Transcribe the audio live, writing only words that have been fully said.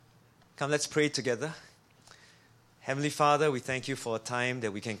Come, let's pray together. Heavenly Father, we thank you for a time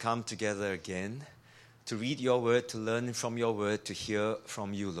that we can come together again to read your word, to learn from your word, to hear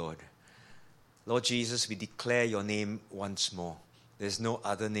from you, Lord. Lord Jesus, we declare your name once more. There's no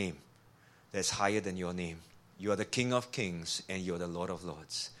other name that's higher than your name. You are the King of Kings and you are the Lord of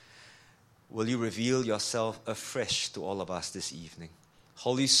Lords. Will you reveal yourself afresh to all of us this evening?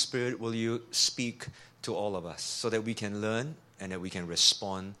 Holy Spirit, will you speak to all of us so that we can learn and that we can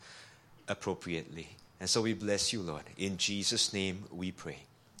respond appropriately. And so we bless you, Lord. In Jesus' name we pray.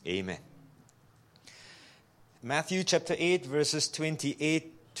 Amen. Matthew chapter 8, verses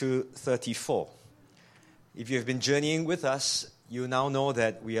 28 to 34. If you have been journeying with us, you now know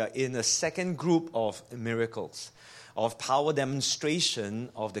that we are in a second group of miracles, of power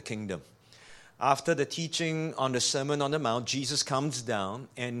demonstration of the kingdom. After the teaching on the Sermon on the Mount, Jesus comes down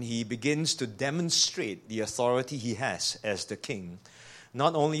and he begins to demonstrate the authority he has as the king.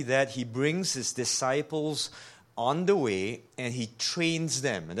 Not only that, he brings his disciples on the way and he trains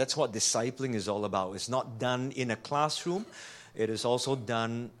them. And that's what discipling is all about. It's not done in a classroom. It is also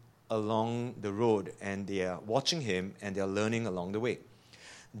done along the road. And they are watching him and they are learning along the way.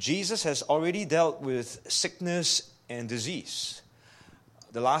 Jesus has already dealt with sickness and disease.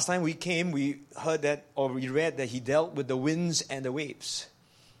 The last time we came, we heard that, or we read that he dealt with the winds and the waves.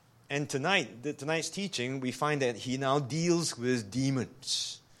 And tonight's teaching, we find that he now deals with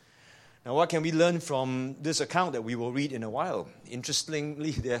demons. Now, what can we learn from this account that we will read in a while?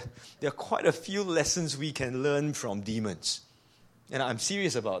 Interestingly, there are quite a few lessons we can learn from demons. And I'm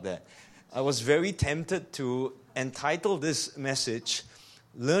serious about that. I was very tempted to entitle this message,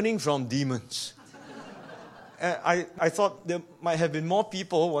 Learning from Demons. I thought there might have been more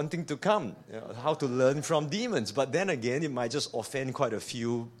people wanting to come, how to learn from demons. But then again, it might just offend quite a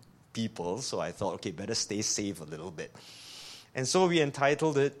few people. So I thought, okay, better stay safe a little bit. And so we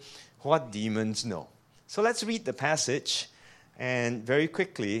entitled it, What Demons Know. So let's read the passage and very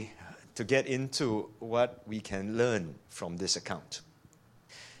quickly to get into what we can learn from this account.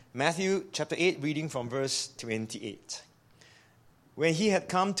 Matthew chapter 8, reading from verse 28. When he had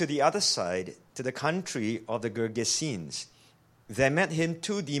come to the other side, to the country of the Gergesenes, there met him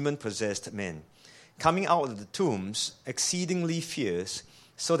 2 demon-possessed men, coming out of the tombs, exceedingly fierce,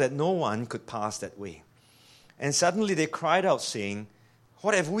 so that no one could pass that way. And suddenly they cried out, saying,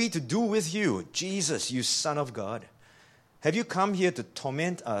 What have we to do with you, Jesus, you Son of God? Have you come here to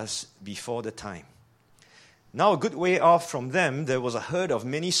torment us before the time? Now a good way off from them, there was a herd of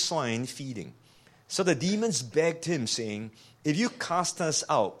many swine feeding. So the demons begged him, saying, If you cast us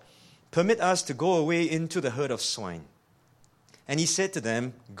out, permit us to go away into the herd of swine. And he said to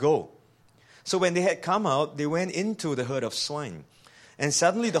them, Go. So when they had come out, they went into the herd of swine. And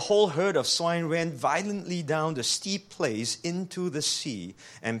suddenly the whole herd of swine ran violently down the steep place into the sea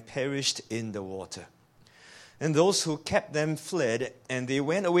and perished in the water. And those who kept them fled, and they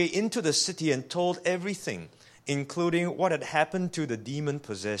went away into the city and told everything, including what had happened to the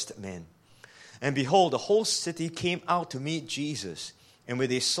demon-possessed men. And behold, the whole city came out to meet Jesus. And when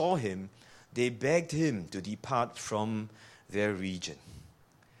they saw him, they begged him to depart from their region.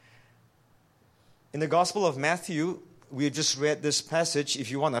 In the Gospel of Matthew, we just read this passage.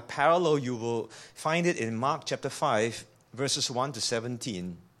 If you want a parallel, you will find it in Mark chapter 5, verses 1 to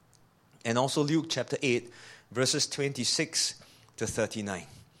 17. And also Luke chapter 8, verses 26 to 39.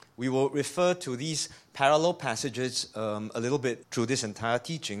 We will refer to these parallel passages a little bit through this entire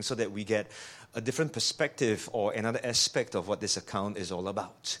teaching so that we get a different perspective or another aspect of what this account is all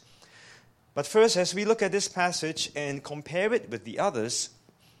about. But first, as we look at this passage and compare it with the others,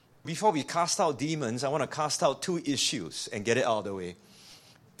 before we cast out demons, I want to cast out 2 issues and get it out of the way.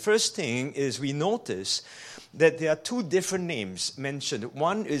 First thing is we notice that there are 2 different names mentioned.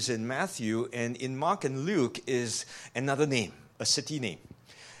 One is in Matthew, and in Mark and Luke is another name, a city name.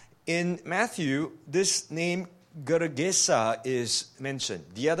 In Matthew, this name Gergesa is mentioned.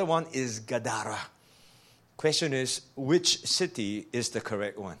 The other one is Gadara. Question is, which city is the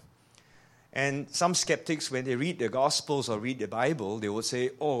correct one? And some skeptics, when they read the Gospels or read the Bible, they will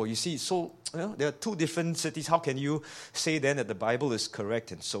say, oh, you see, so there are 2 different cities. How can you say then that the Bible is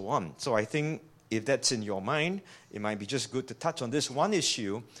correct and so on? So I think if that's in your mind, it might be just good to touch on this one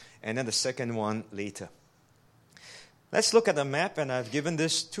issue and then the second one later. Let's look at the map, and I've given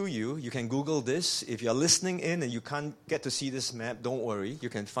this to you. You can Google this. If you're listening in and you can't get to see this map, don't worry. You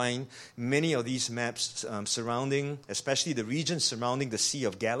can find many of these maps surrounding, especially the region surrounding the Sea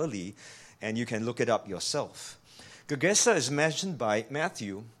of Galilee, and you can look it up yourself. Gergesa is mentioned by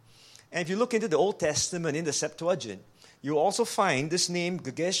Matthew, and if you look into the Old Testament in the Septuagint, you'll also find this name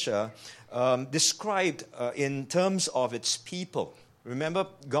Gergesa described in terms of its people. Remember,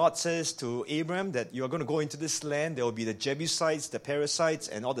 God says to Abraham that you are going to go into this land. There will be the Jebusites, the Perizzites,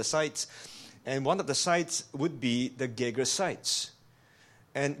 and all the sites. And one of the sites would be the Gergesites.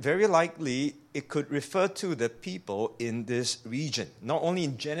 And very likely, it could refer to the people in this region. Not only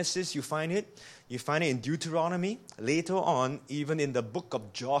in Genesis you find it in Deuteronomy. Later on, even in the book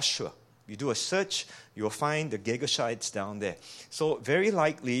of Joshua. You do a search, you'll find the Gergesites down there. So very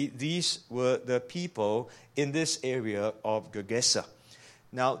likely, these were the people in this area of Gergesa.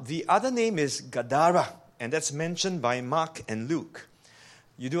 Now, the other name is Gadara, and that's mentioned by Mark and Luke.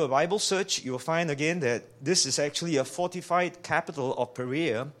 You do a Bible search, you'll find again that this is actually a fortified capital of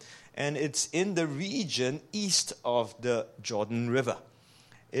Perea, and it's in the region east of the Jordan River.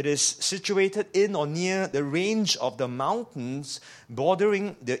 It is situated in or near the range of the mountains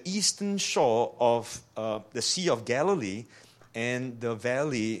bordering the eastern shore of the Sea of Galilee and the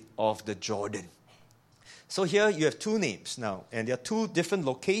valley of the Jordan. So here you have two names now, and there are two different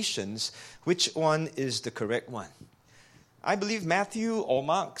locations. Which one is the correct one? I believe Matthew or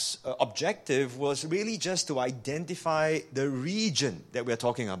Mark's objective was really just to identify the region that we're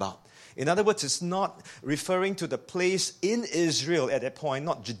talking about. In other words, it's not referring to the place in Israel at that point,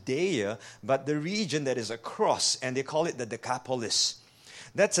 not Judea, but the region that is across, and they call it the Decapolis.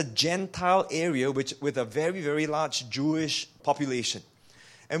 That's a Gentile area with a very, very large Jewish population.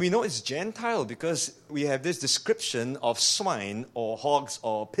 And we know it's Gentile because we have this description of swine or hogs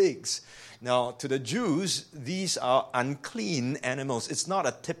or pigs. Now, to the Jews, these are unclean animals. It's not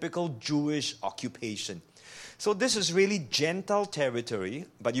a typical Jewish occupation. So this is really Gentile territory,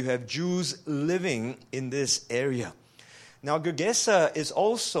 but you have Jews living in this area. Now, Gergesa is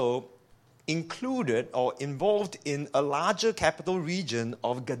also included or involved in a larger capital region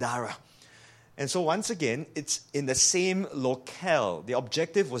of Gadara. And so once again, it's in the same locale. The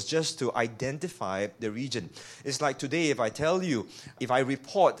objective was just to identify the region. It's like today, if I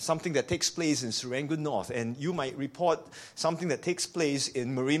report something that takes place in Serangoon North, and you might report something that takes place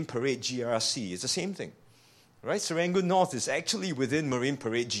in Marine Parade GRC, it's the same thing. Right? Serangoon North is actually within Marine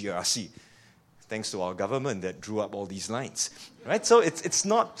Parade GRC, thanks to our government that drew up all these lines. Right? So it's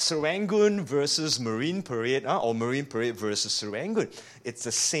not Serangoon versus Marine Parade or Marine Parade versus Serangoon. It's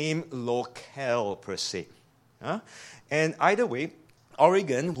the same locale per se. And either way,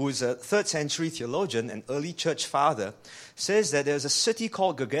 Origen, who is a 3rd century theologian and early church father, says that there's a city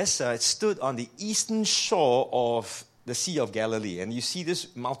called Gergesa. It stood on the eastern shore of the Sea of Galilee. And you see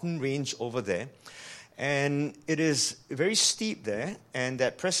this mountain range over there. And it is very steep there, and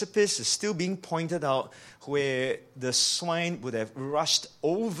that precipice is still being pointed out where the swine would have rushed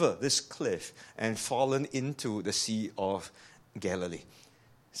over this cliff and fallen into the Sea of Galilee.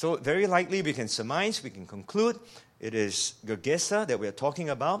 So very likely we can surmise, we can conclude, it is Gergesa that we're talking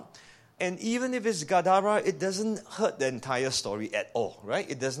about. And even if it's Gadara, it doesn't hurt the entire story at all, right?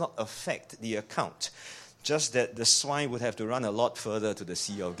 It does not affect the account. Just that the swine would have to run a lot further to the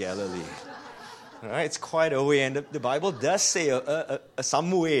Sea of Galilee. Right, it's quite a way, and the Bible does say some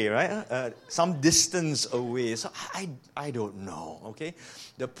way, right? Some distance away. So I don't know. Okay,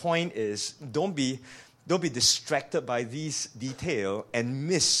 the point is don't be distracted by these details and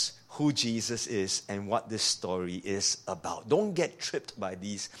miss who Jesus is and what this story is about. Don't get tripped by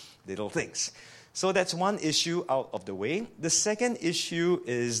these little things. So that's one issue out of the way. The second issue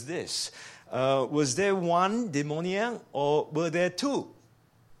is this: was there one demoniac or were there two?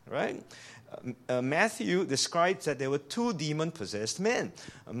 Right. Matthew describes that there were two demon-possessed men.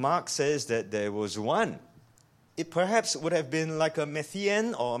 Mark says that there was one. It perhaps would have been like a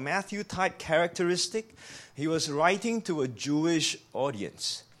Matthean or Matthew-type characteristic. He was writing to a Jewish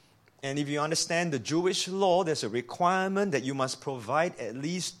audience. And if you understand the Jewish law, there's a requirement that you must provide at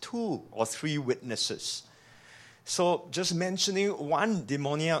least 2 or 3 witnesses. So just mentioning one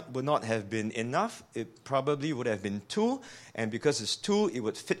demoniac would not have been enough. It probably would have been 2. And because it's 2, it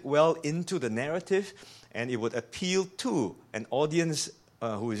would fit well into the narrative. And it would appeal to an audience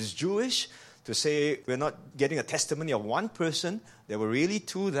who is Jewish to say, we're not getting a testimony of one person. There were really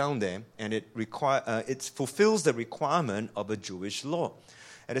 2 down there. And it fulfills the requirement of a Jewish law.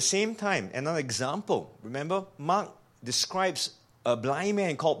 At the same time, another example. Remember, Mark describes a blind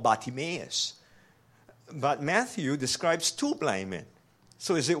man called Bartimaeus. But Matthew describes 2 blind men.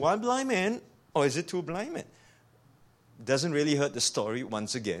 So is it one blind man or is it 2 blind men? Doesn't really hurt the story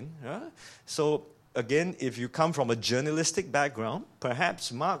once again. So again, if you come from a journalistic background,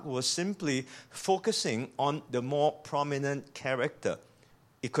 perhaps Mark was simply focusing on the more prominent character.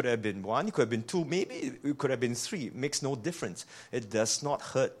 It could have been one, it could have been two, maybe it could have been three. It makes no difference. It does not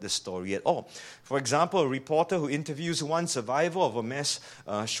hurt the story at all. For example, a reporter who interviews one survivor of a mass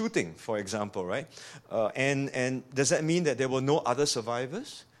shooting, for example, right? And does that mean that there were no other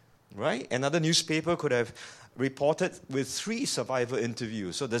survivors? Right? Another newspaper could have reported with 3 survivor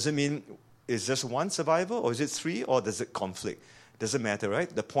interviews. So does it mean it's just one survivor, or is it 3, or does it conflict? Doesn't matter, right?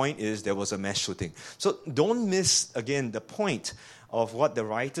 The point is there was a mass shooting. So don't miss, again, the point of what the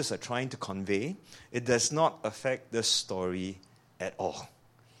writers are trying to convey. It does not affect the story at all.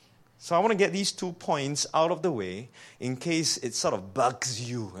 So I want to get these 2 points out of the way in case it sort of bugs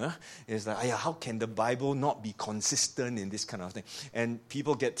you. It's like, how can the Bible not be consistent in this kind of thing? And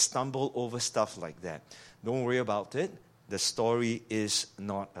people get stumbled over stuff like that. Don't worry about it. The story is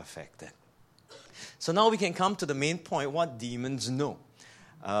not affected. So now we can come to the main point, what demons know.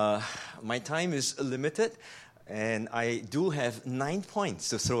 My time is limited, and I do have 9 points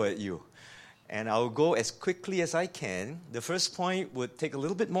to throw at you. And I'll go as quickly as I can. The first point would take a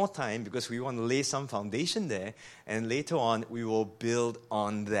little bit more time because we want to lay some foundation there. And later on, we will build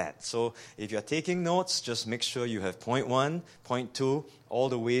on that. So if you're taking notes, just make sure you have point 1, point 2, all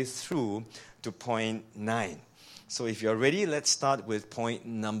the way through to point 9. So if you're ready, let's start with point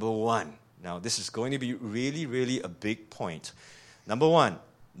number 1. Now, this is going to be really, really a big point. Number 1,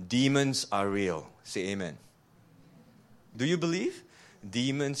 demons are real. Say amen. Do you believe?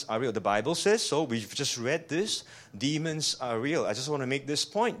 Demons are real. The Bible says so. We've just read this. Demons are real. I just want to make this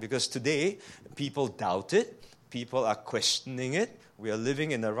point because today people doubt it. People are questioning it. We are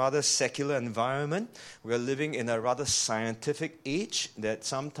living in a rather secular environment. We are living in a rather scientific age that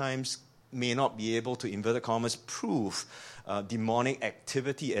sometimes may not be able to, inverted commas, prove demonic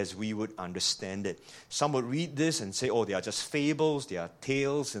activity as we would understand it. Some would read this and say, they are just fables, they are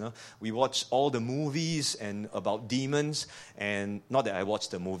tales. We watch all the movies and about demons, and not that I watch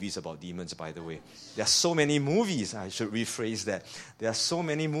the movies about demons, by the way. There are so many movies, I should rephrase that. There are so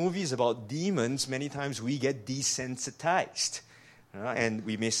many movies about demons, many times we get desensitized. And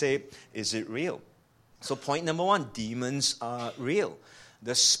we may say, is it real? So point number 1, demons are real.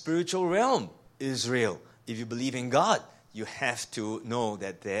 The spiritual realm is real. If you believe in God, you have to know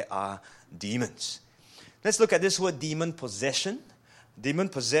that there are demons. Let's look at this word demon possession. Demon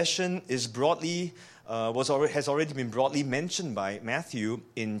possession is has already been broadly mentioned by Matthew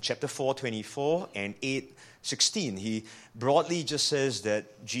in chapter 4:24 and 8:16. He broadly just says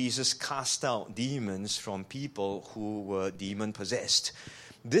that Jesus cast out demons from people who were demon possessed.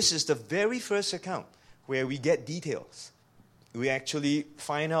 This is the very first account where we get details. We actually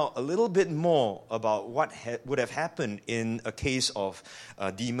find out a little bit more about what would have happened in a case of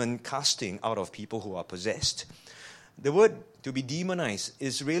demon casting out of people who are possessed. The word to be demonized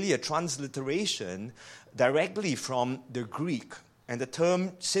is really a transliteration directly from the Greek. And the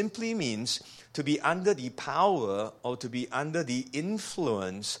term simply means to be under the power or to be under the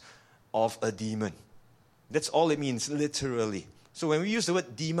influence of a demon. That's all it means, literally. So when we use the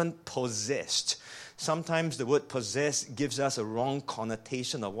word demon possessed, sometimes the word possess gives us a wrong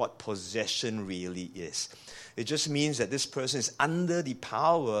connotation of what possession really is. It just means that this person is under the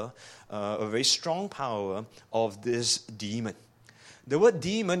power, a very strong power of this demon. The word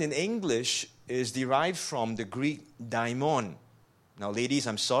demon in English is derived from the Greek daimon. Now, ladies,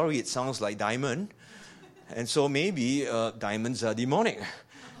 I'm sorry, it sounds like diamond. And so maybe diamonds are demonic.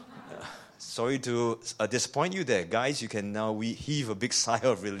 Sorry to disappoint you there. Guys, you can now heave a big sigh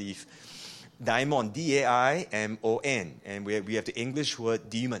of relief. Daimon, D-A-I-M-O-N. And we have the English word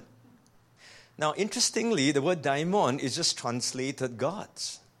demon. Now, interestingly, the word daimon is just translated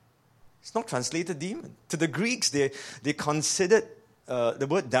gods. It's not translated demon. To the Greeks, they considered the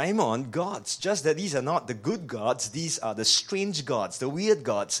word daimon gods. Just that these are not the good gods. These are the strange gods, the weird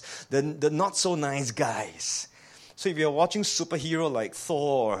gods, the not-so-nice guys. So if you're watching superhero like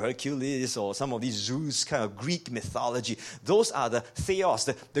Thor or Hercules or some of these Zeus kind of Greek mythology, those are the theos,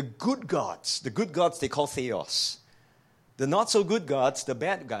 the good gods. The good gods they call theos. The not-so-good gods, the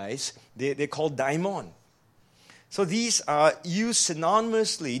bad guys, they call daimon. So these are used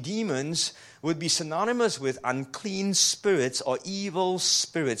synonymously. Demons would be synonymous with unclean spirits or evil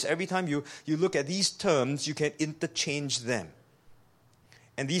spirits. Every time you look at these terms, you can interchange them.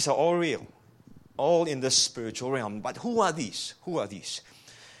 And these are all real. All in the spiritual realm. But who are these? Who are these?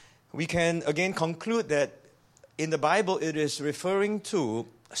 We can again conclude that in the Bible it is referring to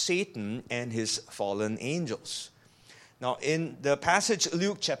Satan and his fallen angels. Now, in the passage,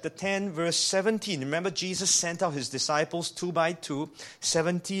 Luke chapter 10, verse 17, remember Jesus sent out his disciples 2 by 2,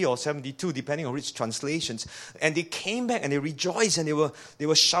 70 or 72, depending on which translations. And they came back and they rejoiced and they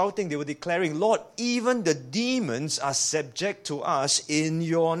were shouting, they were declaring, Lord, even the demons are subject to us in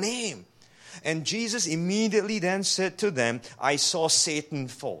your name. And Jesus immediately then said to them, I saw Satan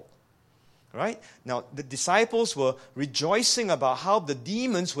fall. Right? Now, the disciples were rejoicing about how the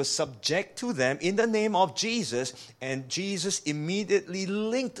demons were subject to them in the name of Jesus, and Jesus immediately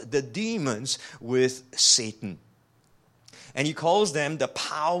linked the demons with Satan. And he calls them the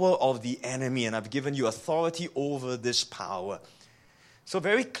power of the enemy, and I've given you authority over this power. So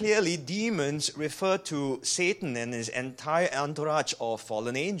very clearly, demons refer to Satan and his entire entourage of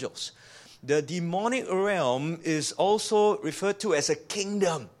fallen angels. The demonic realm is also referred to as a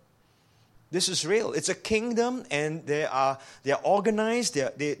kingdom. This is real. It's a kingdom, and they are organized.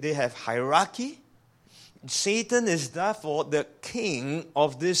 They have hierarchy. Satan is therefore the king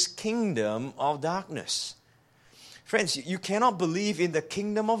of this kingdom of darkness. Friends, you cannot believe in the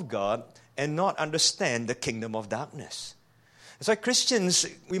kingdom of God and not understand the kingdom of darkness. So Christians,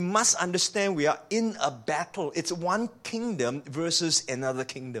 we must understand we are in a battle. It's one kingdom versus another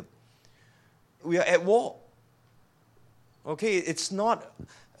kingdom. We are at war. Okay, it's not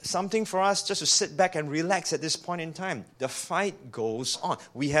something for us just to sit back and relax at this point in time. The fight goes on.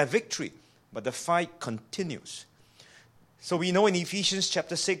 We have victory, but the fight continues. So we know in Ephesians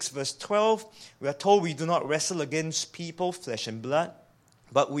chapter 6, verse 12, we are told we do not wrestle against people, flesh and blood,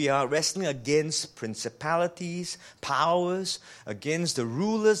 but we are wrestling against principalities, powers, against the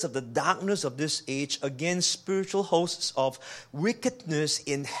rulers of the darkness of this age, against spiritual hosts of wickedness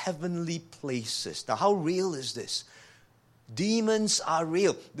in heavenly places. Now, how real is this? Demons are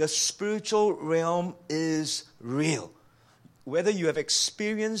real. The spiritual realm is real. Whether you have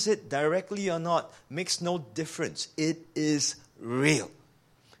experienced it directly or not makes no difference. It is real.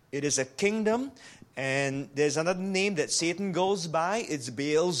 It is a kingdom, and there's another name that Satan goes by. It's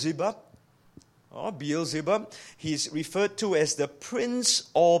Beelzebub. Beelzebub. He's referred to as the prince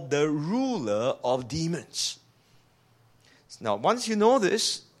or the ruler of demons. Now, once you know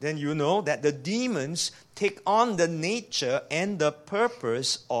this, then you know that the demons take on the nature and the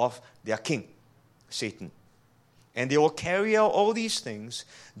purpose of their king, Satan. And they will carry out all these things.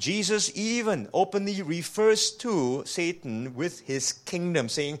 Jesus even openly refers to Satan with his kingdom,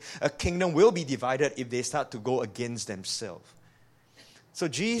 saying a kingdom will be divided if they start to go against themselves. So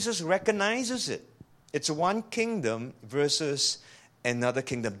Jesus recognizes it. It's one kingdom versus another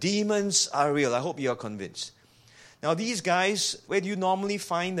kingdom. Demons are real. I hope you are convinced. Now these guys, where do you normally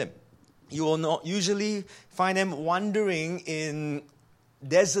find them? You will not usually find them wandering in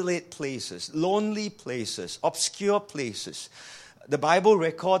desolate places, lonely places, obscure places. The Bible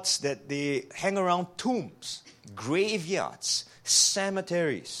records that they hang around tombs, graveyards,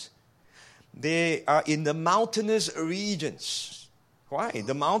 cemeteries. They are in the mountainous regions. Why?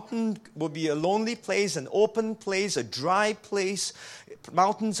 The mountain will be a lonely place, an open place, a dry place.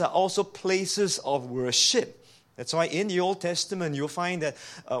 Mountains are also places of worship. That's why in the Old Testament you'll find that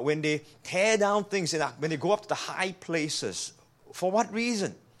when they tear down things, when they go up to the high places, for what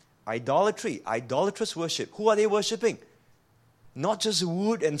reason? Idolatry, idolatrous worship. Who are they worshiping? Not just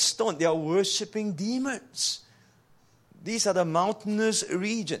wood and stone. They are worshiping demons. These are the mountainous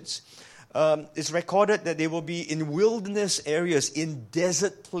regions. It's recorded that they will be in wilderness areas, in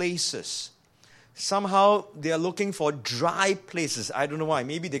desert places. Somehow they are looking for dry places. I don't know why.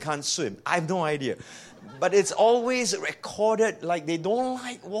 Maybe they can't swim. I have no idea. But it's always recorded like they don't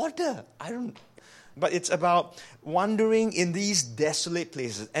like water. But it's about wandering in these desolate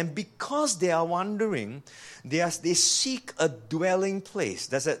places. And because they are wandering, they seek a dwelling place.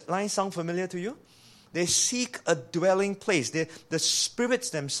 Does that line sound familiar to you? They seek a dwelling place. The spirits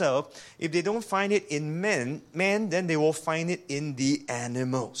themselves, if they don't find it in man, then they will find it in the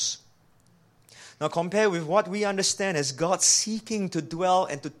animals. Now compare with what we understand as God seeking to dwell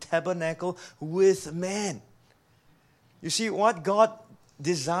and to tabernacle with man. You see, what God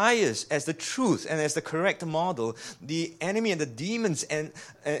desires as the truth and as the correct model, the enemy and the demons and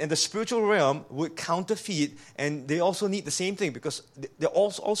the spiritual realm would counterfeit, and they also need the same thing because they're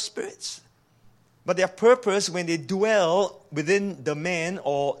all spirits. But their purpose when they dwell within the man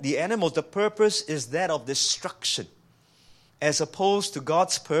or the animals, the purpose is that of destruction, as opposed to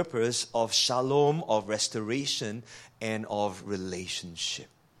God's purpose of shalom, of restoration, and of relationship.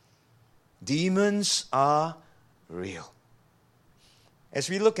 Demons are real. As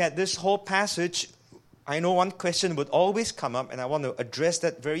we look at this whole passage, I know one question would always come up, and I want to address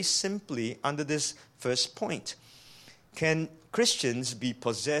that very simply under this first point. Can Christians be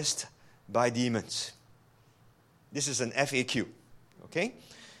possessed by demons? This is an FAQ, okay?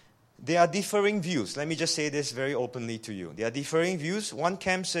 There are differing views. Let me just say this very openly to you. There are differing views. One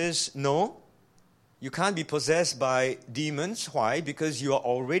camp says, no, you can't be possessed by demons. Why? Because you are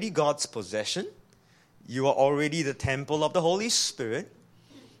already God's possession. You are already the temple of the Holy Spirit.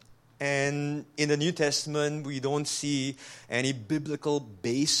 And in the New Testament, we don't see any biblical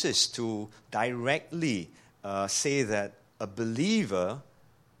basis to directly say that a believer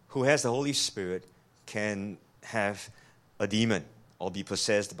who has the Holy Spirit can have a demon or be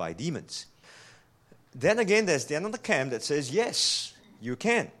possessed by demons. Then again, there's another camp that says, yes, you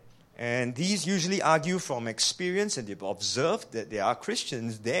can. And these usually argue from experience, and they've observed that there are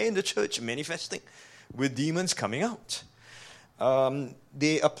Christians there in the church manifesting with demons coming out.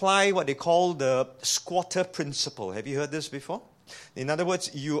 They apply what they call the squatter principle. Have you heard this before? In other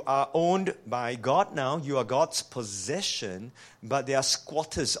words, you are owned by God now. You are God's possession, but there are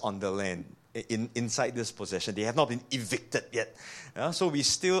squatters on the land inside this possession. They have not been evicted yet. So we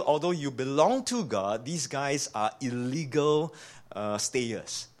still, although you belong to God, these guys are illegal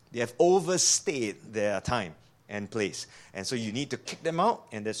stayers. They have overstayed their time and place. And so you need to kick them out,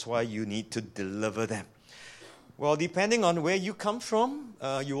 and that's why you need to deliver them. Well, depending on where you come from,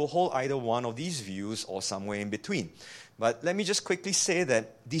 you will hold either one of these views or somewhere in between. But let me just quickly say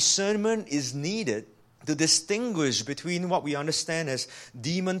that discernment is needed to distinguish between what we understand as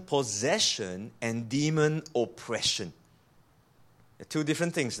demon possession and demon oppression. There are two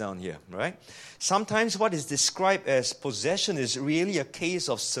different things down here, right? Sometimes what is described as possession is really a case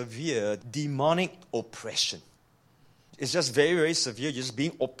of severe demonic oppression. It's just very, very severe. You're just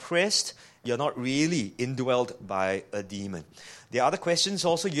being oppressed. You're not really indwelled by a demon. The other questions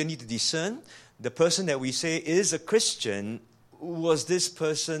also you need to discern. The person that we say is a Christian, is this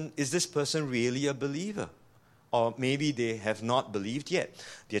person really a believer? Or maybe they have not believed yet.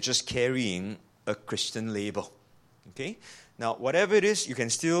 They're just carrying a Christian label. Okay? Now, whatever it is, you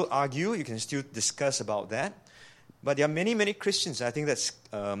can still argue, you can still discuss about that. But there are many, many Christians, I think that's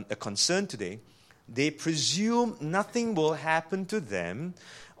a concern today. They presume nothing will happen to them,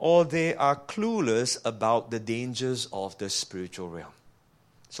 or they are clueless about the dangers of the spiritual realm.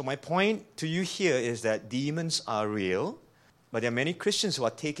 So my point to you here is that demons are real, but there are many Christians who are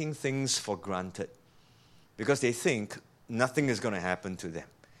taking things for granted because they think nothing is going to happen to them.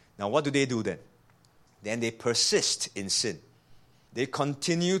 Now, what do then? Then they persist in sin. They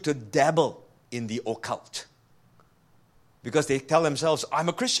continue to dabble in the occult because they tell themselves, I'm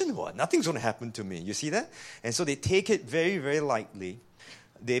a Christian, what? Nothing's going to happen to me. You see that? And so they take it very, very lightly.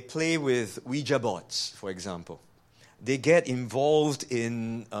 They play with Ouija boards, for example. They get involved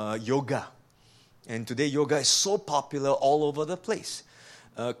in yoga. And today yoga is so popular all over the place.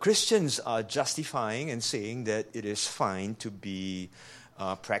 Christians are justifying and saying that it is fine to be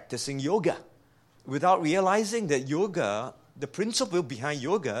practicing yoga without realizing that yoga, the principle behind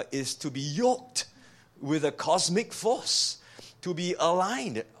yoga is to be yoked with a cosmic force, to be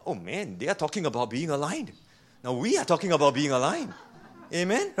aligned. Oh man, they are talking about being aligned. Now we are talking about being aligned.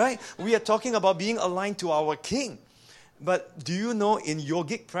 Amen? Right? We are talking about being aligned to our King. But do you know in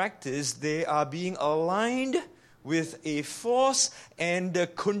yogic practice, they are being aligned with a force and the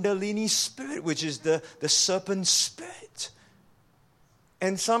Kundalini spirit, which is the serpent spirit.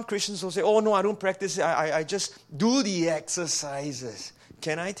 And some Christians will say, oh no, I don't practice it. I just do the exercises.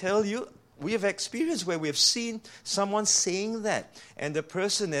 Can I tell you, we have experienced where we have seen someone saying that. And the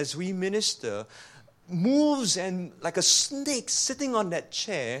person, as we minister, moves and like a snake sitting on that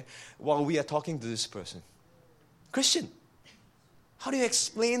chair while we are talking to this person. Christian, how do you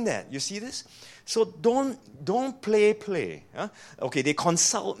explain that? You see this? So don't play. Huh? Okay, they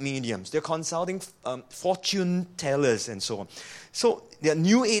consult mediums. They're consulting fortune tellers and so on. So there are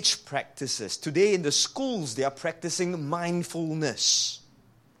new age practices. Today in the schools, they are practicing mindfulness.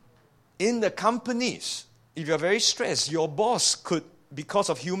 In the companies, if you're very stressed, your boss could, because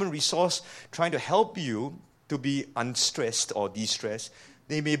of human resource, trying to help you to be unstressed or de-stressed,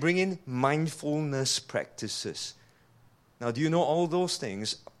 they may bring in mindfulness practices. Now, do you know all those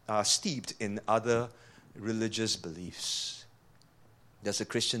things are steeped in other religious beliefs? Does a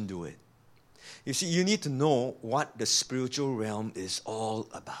Christian do it? You see, you need to know what the spiritual realm is all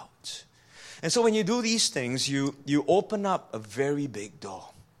about. And so when you do these things, you open up a very big door.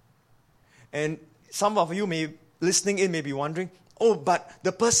 And some of you listening in may be wondering, oh, but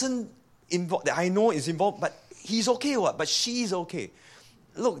the person involved that I know is involved, but he's okay, what? But she's okay.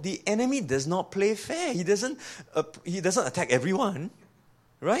 Look, the enemy does not play fair. He doesn't attack everyone,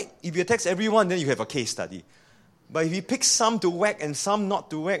 right? If he attacks everyone, then you have a case study. But if he picks some to whack and some not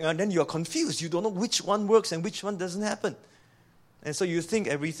to whack, then you are confused. You don't know which one works and which one doesn't happen. And so you think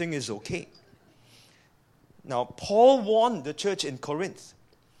everything is okay. Now, Paul warned the church in Corinth,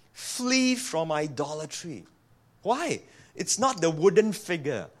 flee from idolatry. Why? It's not the wooden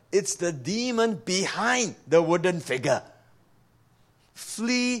figure. It's the demon behind the wooden figure.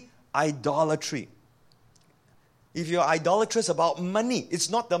 Flee idolatry. If you're idolatrous about money, it's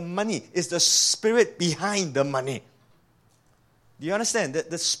not the money, it's the spirit behind the money. Do you understand that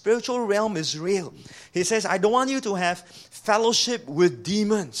the spiritual realm is real? He says, I don't want you to have fellowship with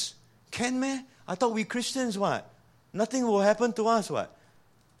demons. Can, man? I thought we Christians, what? Nothing will happen to us, what?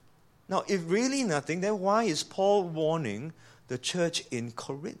 Now, if really nothing, then why is Paul warning the church in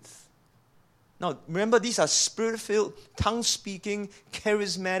Corinth? Now, remember, these are spirit-filled, tongue-speaking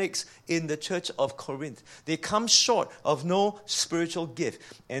charismatics in the church of Corinth. They come short of no spiritual gift.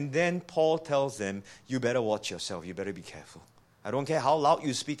 And then Paul tells them, you better watch yourself. You better be careful. I don't care how loud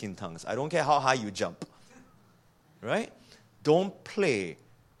you speak in tongues. I don't care how high you jump. Right? Don't play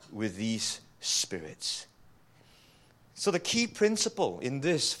with these spirits. So the key principle in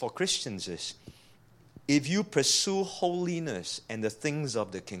this for Christians is, if you pursue holiness and the things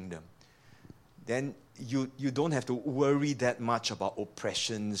of the kingdom, then you don't have to worry that much about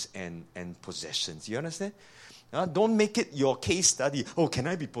oppressions and possessions. You understand? Don't make it your case study. Oh, can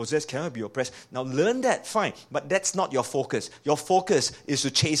I be possessed? Can I be oppressed? Now learn that, fine. But that's not your focus. Your focus is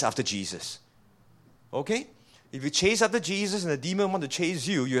to chase after Jesus. Okay? If you chase after Jesus and the demon want to chase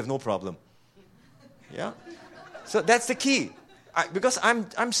you, you have no problem. Yeah? So that's the key. Because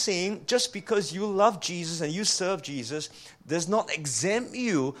I'm saying, just because you love Jesus and you serve Jesus does not exempt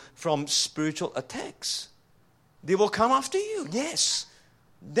you from spiritual attacks. They will come after you, yes.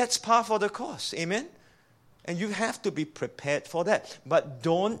 That's par for the course, amen? And you have to be prepared for that. But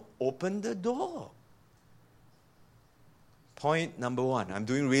don't open the door. Point number one. I'm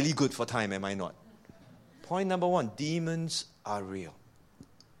doing really good for time, am I not? Point number one, demons are real.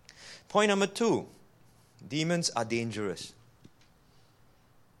 Point number two, demons are dangerous.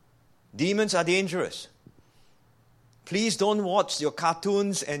 Demons are dangerous. Please don't watch your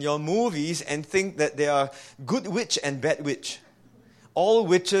cartoons and your movies and think that there are good witch and bad witch. All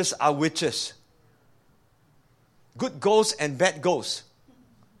witches are witches. Good ghosts and bad ghosts.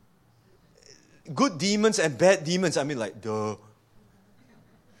 Good demons and bad demons. I mean, like, duh.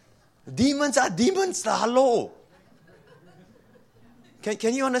 Demons are demons. Hello.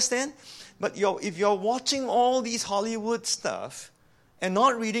 Can you understand? But if you're watching all these Hollywood stuff and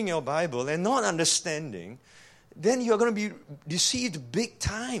not reading your Bible and not understanding, then you're going to be deceived big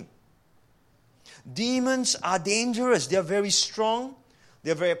time. Demons are dangerous. They're very strong.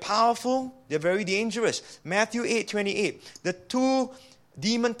 They're very powerful. They're very dangerous. Matthew 8:28. The two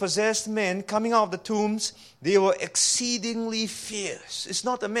demon-possessed men coming out of the tombs, they were exceedingly fierce. It's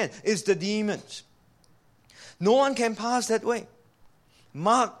not the men, it's the demons. No one can pass that way.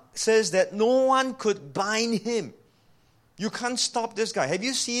 Mark says that no one could bind him. You can't stop this guy. Have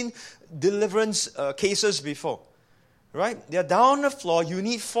you seen deliverance cases before? Right? They're down on the floor. You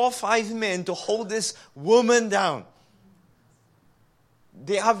need 4 or 5 men to hold this woman down.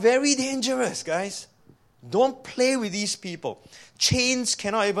 They are very dangerous, guys. Don't play with these people. Chains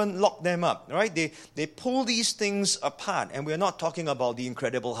cannot even lock them up, right? They pull these things apart, and we're not talking about the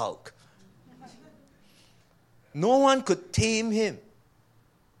Incredible Hulk. No one could tame him.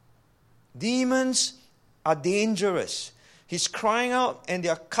 Demons are dangerous. He's crying out, and they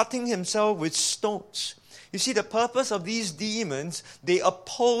are cutting himself with stones. You see, the purpose of these demons, they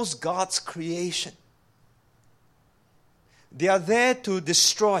oppose God's creation. They are there to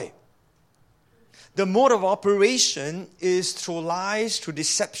destroy. The mode of operation is through lies, through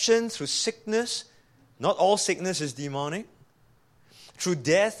deception, through sickness. Not all sickness is demonic. Through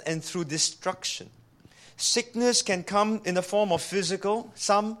death and through destruction. Sickness can come in the form of physical,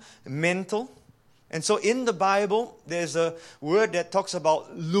 some mental. And so in the Bible, there's a word that talks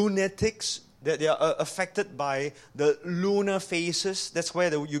about lunatics, that they are affected by the lunar phases. That's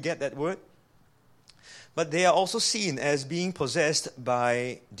where you get that word. But they are also seen as being possessed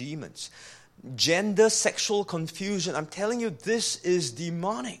by demons. Gender, sexual confusion. I'm telling you, this is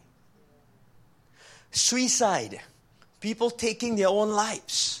demonic. Suicide. People taking their own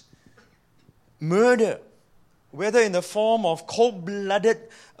lives. Murder. Whether in the form of cold-blooded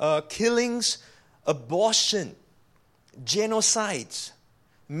killings, abortion, genocides,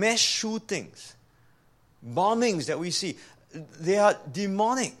 mass shootings, bombings that we see. They are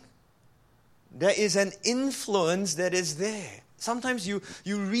demonic. There is an influence that is there. Sometimes you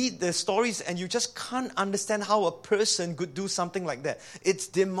read the stories and you just can't understand how a person could do something like that. It's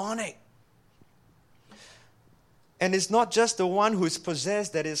demonic. And it's not just the one who is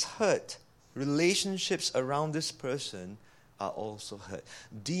possessed that is hurt. Relationships around this person are also hurt.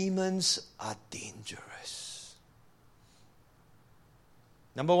 Demons are dangerous.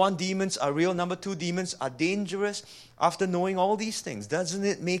 Number one, demons are real. Number two, demons are dangerous. After knowing all these things, doesn't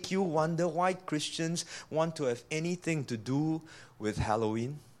it make you wonder why Christians want to have anything to do with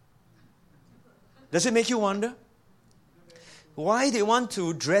Halloween? Does it make you wonder? Why they want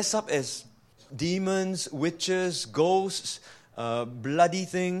to dress up as demons, witches, ghosts, bloody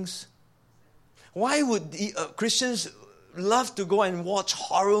things? Why would Christians love to go and watch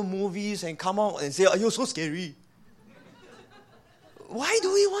horror movies and come out and say, "Oh, you're so scary"? Why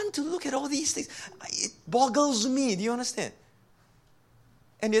do we want to look at all these things? It boggles me. Do you understand?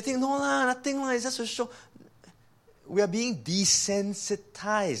 And they think, no lah, nothing lah, it's just a show. We are being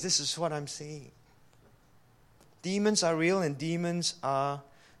desensitized. This is what I'm saying. Demons are real and demons are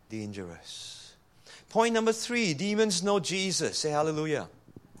dangerous. Point number 3, demons know Jesus. Say hallelujah.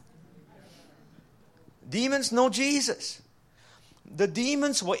 Demons know Jesus. The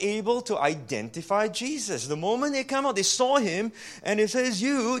demons were able to identify Jesus. The moment they come out, they saw him, and it says,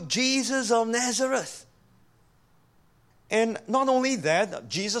 "You, Jesus of Nazareth." And not only that,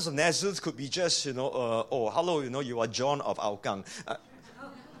 Jesus of Nazareth could be just, "Oh, hello, you are John of Hougang."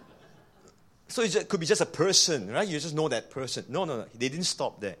 So it could be just a person, right? You just know that person. No. They didn't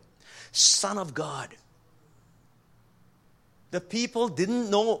stop there. Son of God. The people didn't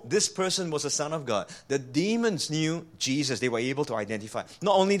know this person was a son of God. The demons knew Jesus. They were able to identify.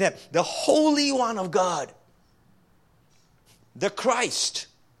 Not only that, the Holy One of God, the Christ,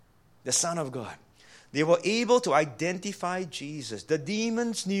 the Son of God. They were able to identify Jesus. The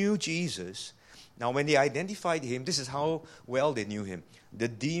demons knew Jesus. Now, when they identified him, this is how well they knew him. The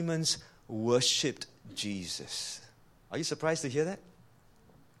demons worshipped Jesus. Are you surprised to hear that?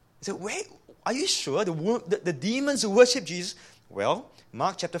 He said, "Wait, are you sure the demons worship Jesus?" Well,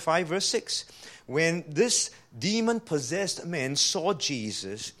 Mark chapter 5, verse 6. When this demon-possessed man saw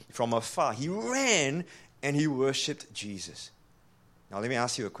Jesus from afar, he ran and he worshipped Jesus. Now, let me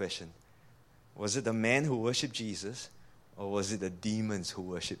ask you a question. Was it the man who worshipped Jesus, or was it the demons who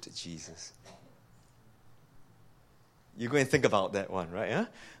worshipped Jesus? You go and think about that one, right? Huh?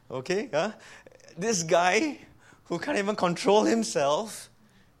 Okay? Huh? This guy who can't even control himself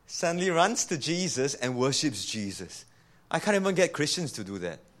suddenly runs to Jesus and worships Jesus. I can't even get Christians to do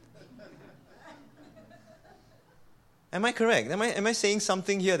that. Am I correct? Am I saying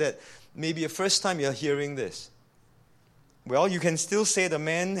something here that maybe a first time you're hearing this? Well, you can still say the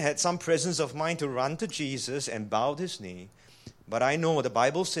man had some presence of mind to run to Jesus and bowed his knee. But I know the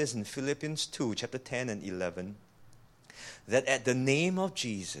Bible says in Philippians 2, chapter 10 and 11, that at the name of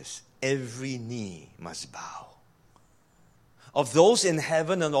Jesus, every knee must bow. Of those in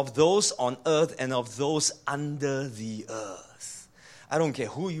heaven and of those on earth and of those under the earth. I don't care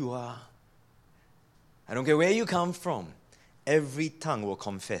who you are. I don't care where you come from. Every tongue will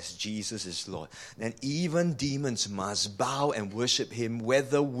confess Jesus is Lord. And even demons must bow and worship him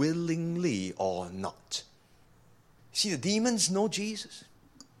whether willingly or not. See, the demons know Jesus.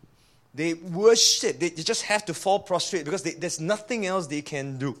 They worship. They just have to fall prostrate because there's nothing else they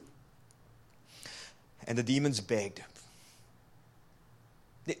can do. And the demons begged.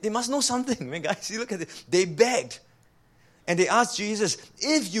 They must know something, man, guys. You look at it. They begged. And they asked Jesus,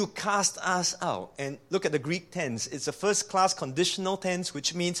 "If you cast us out," and look at the Greek tense. It's a first-class conditional tense,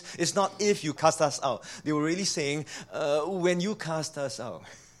 which means it's not if you cast us out. They were really saying, when you cast us out.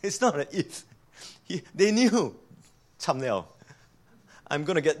 It's not an if. They knew, I'm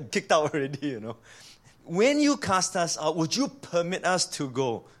going to get kicked out already, When you cast us out, would you permit us to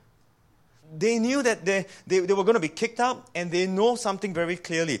go? They knew that they were going to be kicked out, and they know something very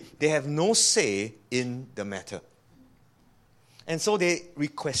clearly. They have no say in the matter. And so they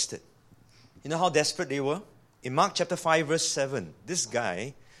requested. You know how desperate they were? In Mark chapter 5, verse 7, this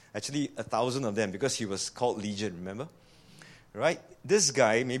guy, actually 1,000 of them, because he was called Legion, remember? Right? This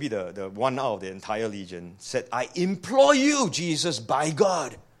guy, maybe the one out of the entire legion, said, "I implore you, Jesus, by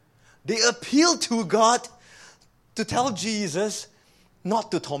God." They appealed to God to tell Jesus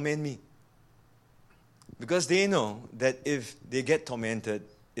not to torment me. Because they know that if they get tormented,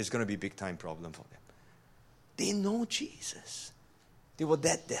 it's going to be a big time problem for them. They know Jesus. They were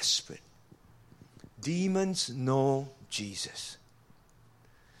that desperate. Demons know Jesus.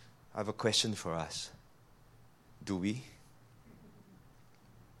 I have a question for us. Do we?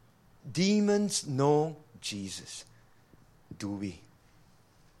 Demons know Jesus. Do we?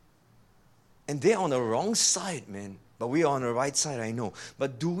 And they're on the wrong side, man. But we are on the right side, I know.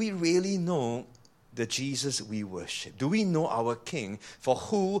 But do we really know the Jesus we worship? Do we know our King for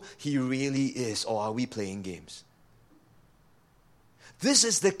who he really is, or are we playing games? This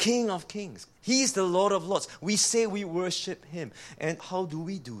is the King of Kings. He is the Lord of Lords. We say we worship him. And how do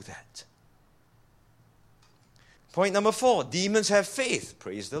we do that? Point number 4, demons have faith.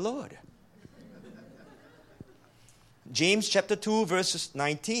 Praise the Lord. James chapter 2, verses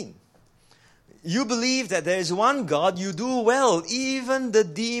 19. You believe that there is one God, you do well. Even the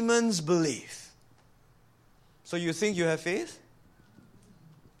demons believe. So you think you have faith?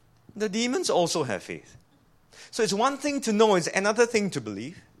 The demons also have faith. So it's one thing to know, it's another thing to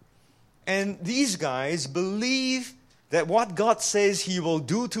believe. And these guys believe that what God says He will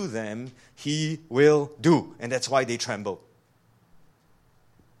do to them, He will do. And that's why they tremble.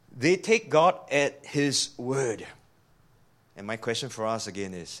 They take God at His word. And my question for us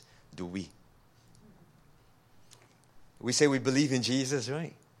again is, do we? We say we believe in Jesus,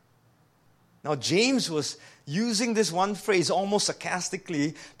 right? Now, James was using this one phrase almost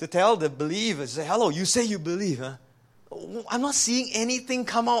sarcastically to tell the believers, say, hello, you say you believe, huh? I'm not seeing anything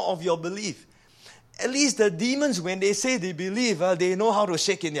come out of your belief. At least the demons, when they say they believe, they know how to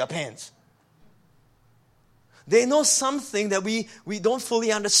shake in their pants. They know something that we don't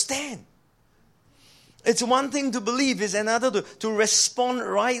fully understand. It's one thing to believe, it's another to respond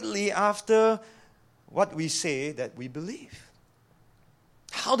rightly after what we say that we believe.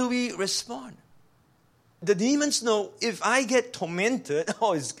 How do we respond? The demons know if I get tormented,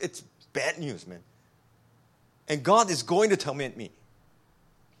 it's bad news, man. And God is going to torment me.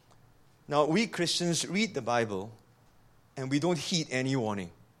 Now, we Christians read the Bible and we don't heed any warning.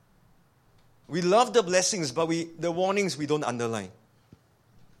 We love the blessings, but the warnings we don't underline.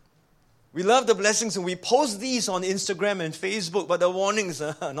 We love the blessings and we post these on Instagram and Facebook, but the warnings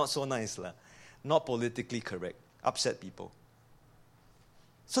are not so nice. Not politically correct. Upset people.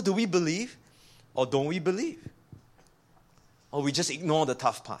 So do we believe or don't we believe? Or we just ignore the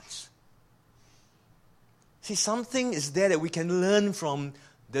tough parts? See, something is there that we can learn from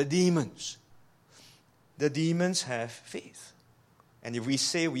the demons. The demons have faith. And if we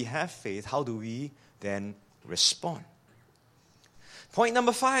say we have faith, how do we then respond? Point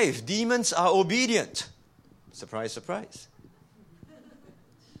number 5, demons are obedient. Surprise, surprise.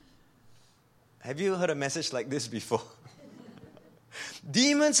 Have you heard a message like this before?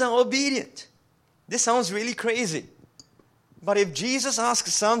 Demons are obedient. This sounds really crazy. But if Jesus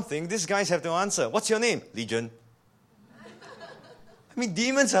asks something, these guys have to answer. What's your name? Legion. I mean,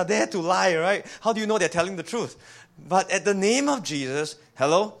 demons are there to lie, right? How do you know they're telling the truth? But at the name of Jesus,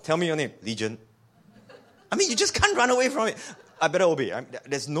 hello, tell me your name. Legion. I mean, you just can't run away from it. I better obey.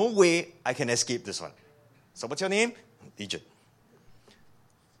 There's no way I can escape this one. So what's your name? Legion.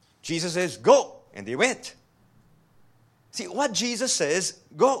 Jesus says, go. And they went. See, what Jesus says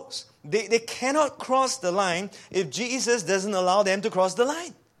goes. They cannot cross the line if Jesus doesn't allow them to cross the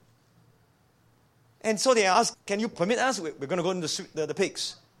line. And so they ask, can you permit us? We're going to go into the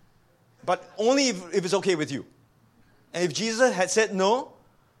pigs. But only if it's okay with you. And if Jesus had said no,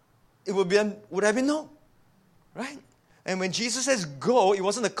 it would have been no. Right? And when Jesus says go, it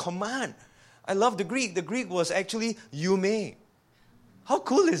wasn't a command. I love the Greek. The Greek was actually you may. How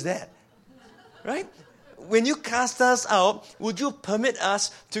cool is that? Right? When you cast us out, would you permit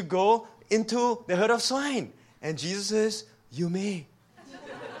us to go into the herd of swine? And Jesus says, you may.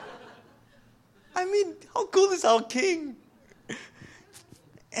 I mean, how cool is our King?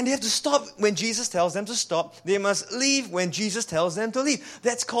 And they have to stop when Jesus tells them to stop. They must leave when Jesus tells them to leave.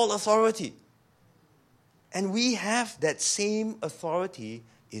 That's called authority. And we have that same authority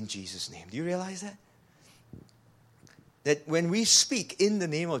in Jesus' name. Do you realize that? That when we speak in the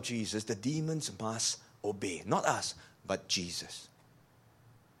name of Jesus, the demons must obey. Not us, but Jesus.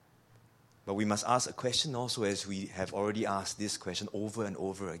 But we must ask a question also, as we have already asked this question over and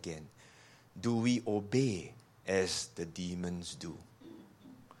over again. Do we obey as the demons do?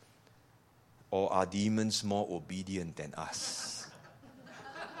 Or are demons more obedient than us?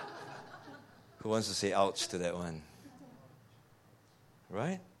 Who wants to say ouch to that one?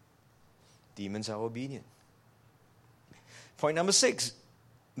 Right? Demons are obedient. Point number 6.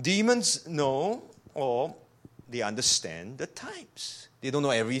 Demons know or they understand the times. They don't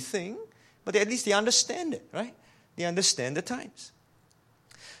know everything, but at least they understand it, right? They understand the times.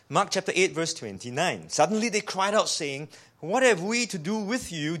 Mark chapter 8, verse 29. Suddenly they cried out, saying, what have we to do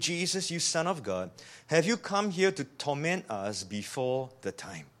with you, Jesus, you Son of God? Have you come here to torment us before the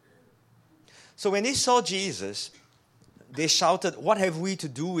time? So when they saw Jesus, they shouted, what have we to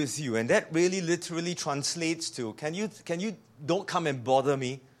do with you? And that really literally translates to, can you don't come and bother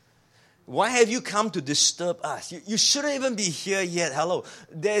me? Why have you come to disturb us? You shouldn't even be here yet. Hello.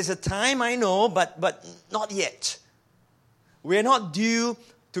 There's a time, I know, but not yet. We're not due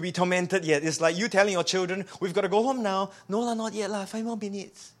to be tormented yet. It's like you telling your children, we've got to go home now. No, not yet. 5 more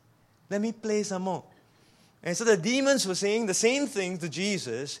minutes. Let me play some more. And so the demons were saying the same thing to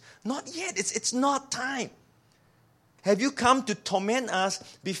Jesus. Not yet. It's not time. Have you come to torment us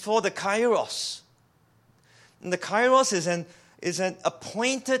before the Kairos? And the Kairos is an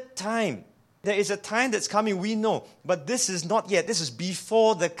appointed time. There is a time that's coming, we know, but this is not yet. This is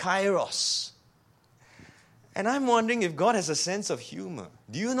before the Kairos. And I'm wondering if God has a sense of humor.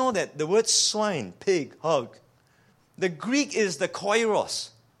 Do you know that the word swine, pig, hog, the Greek is the koiros.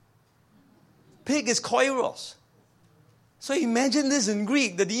 Pig is koiros. So imagine this in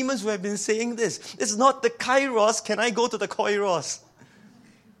Greek. The demons who have been saying this. It's not the kairos. Can I go to the koiros?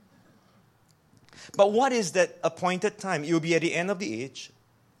 But what is that appointed time? It will be at the end of the age.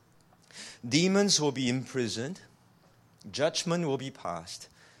 Demons will be imprisoned. Judgment will be passed.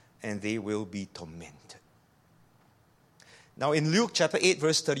 And they will be tormented. Now in Luke chapter 8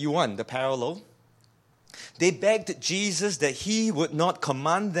 verse 31, the parallel, they begged Jesus that he would not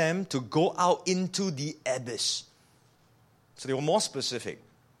command them to go out into the abyss. So they were more specific.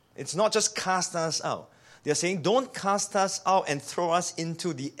 It's not just cast us out. They're saying, don't cast us out and throw us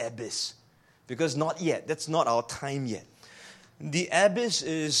into the abyss. Because not yet. That's not our time yet. The abyss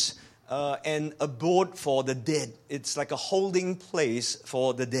is an abode for the dead. It's like a holding place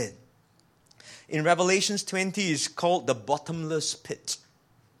for the dead. In Revelations 20, it's called the bottomless pit.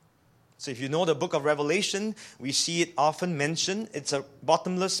 So if you know the book of Revelation, we see it often mentioned. It's a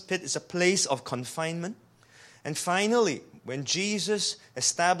bottomless pit. It's a place of confinement. And finally, when Jesus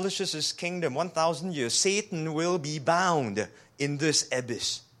establishes his kingdom, 1,000 years, Satan will be bound in this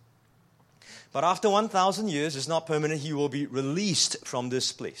abyss. But after 1,000 years, it's not permanent. He will be released from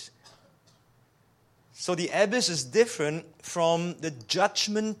this place. So the abyss is different from the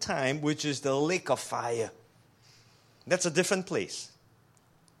judgment time, which is the lake of fire. That's a different place.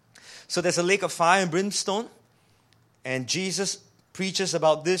 So there's a lake of fire and brimstone. And Jesus preaches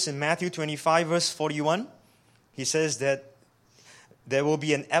about this in Matthew 25, verse 41. He says that there will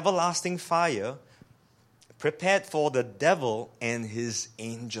be an everlasting fire prepared for the devil and his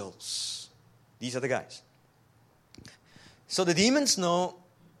angels. These are the guys. So the demons know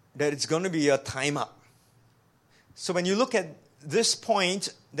that it's going to be a time up. So when you look at this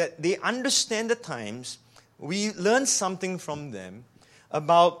point, that they understand the times, we learn something from them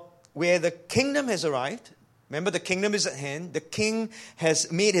about where the kingdom has arrived. Remember, the kingdom is at hand. The king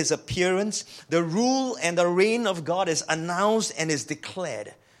has made his appearance. The rule and the reign of God is announced and is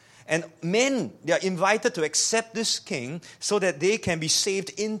declared. And men, they are invited to accept this king so that they can be saved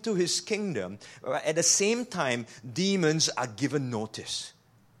into his kingdom. At the same time, demons are given notice.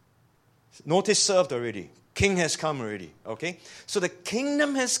 Notice served already. King has come already. Okay? So the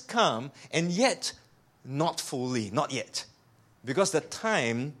kingdom has come, and yet not fully, not yet. Because the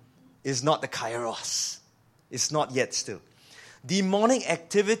time is not the kairos. It's not yet still. Demonic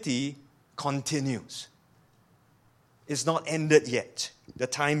activity continues. It's not ended yet. The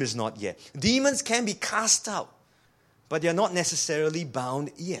time is not yet. Demons can be cast out, but they are not necessarily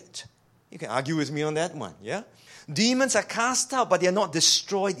bound yet. You can argue with me on that one, yeah? Demons are cast out, but they are not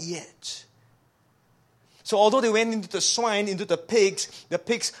destroyed yet. So although they went into the swine, into the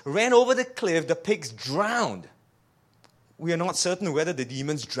pigs ran over the cliff, the pigs drowned. We are not certain whether the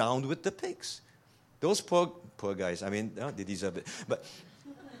demons drowned with the pigs. Those poor guys, I mean, they deserve it. But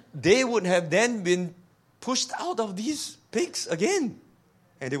they would have then been pushed out of these pigs again.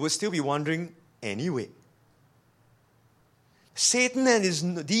 And they would still be wandering anyway. Satan and his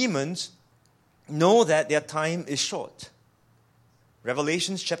demons know that their time is short.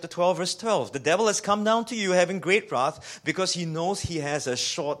 Revelation chapter 12, verse 12. The devil has come down to you having great wrath because he knows he has a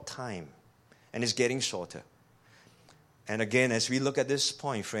short time and is getting shorter. And again, as we look at this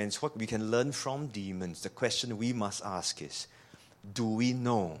point, friends, what we can learn from demons, the question we must ask is, do we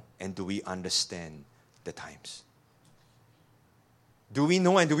know and do we understand the times? Do we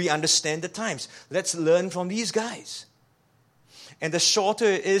know and do we understand the times? Let's learn from these guys. And the shorter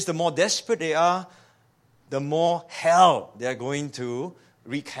it is, the more desperate they are, the more hell they're going to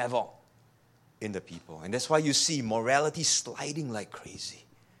wreak havoc in the people. And that's why you see morality sliding like crazy.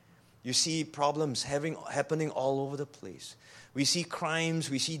 You see problems happening all over the place. We see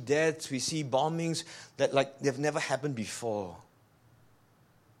crimes, we see deaths, we see bombings that like they've never happened before.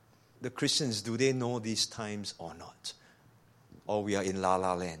 The Christians, do they know these times or not? Or we are in la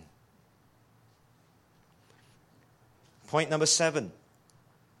la land? Point number 7.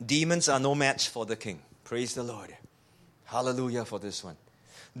 Demons are no match for the king. Praise the Lord. Hallelujah for this one.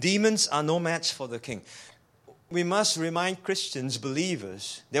 Demons are no match for the king. We must remind Christians,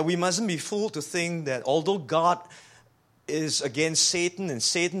 believers, that we mustn't be fooled to think that although God is against Satan and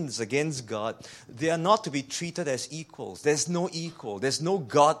Satan is against God, they are not to be treated as equals. There's no equal. There's no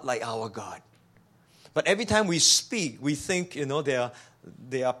God like our God. But every time we speak, we think, they are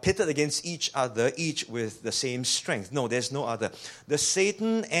they are pitted against each other, each with the same strength. No, there's no other. The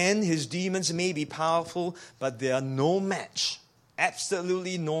Satan and his demons may be powerful, but they are no match,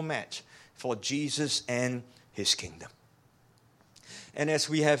 absolutely no match for Jesus and his kingdom. And as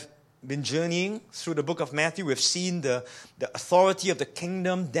we have been journeying through the book of Matthew, we've seen the authority of the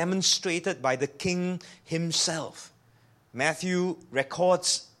kingdom demonstrated by the king himself. Matthew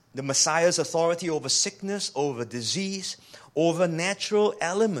records the Messiah's authority over sickness, over disease, over natural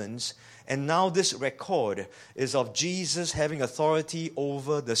elements, and now this record is of Jesus having authority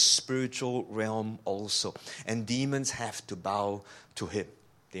over the spiritual realm also. And demons have to bow to him.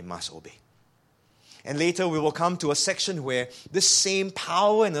 They must obey. And later we will come to a section where this same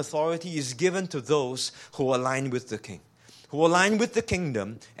power and authority is given to those who align with the king, who align with the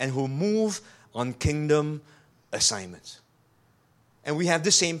kingdom, and who move on kingdom assignments. And we have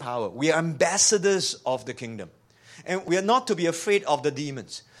the same power. We are ambassadors of the kingdom. And we are not to be afraid of the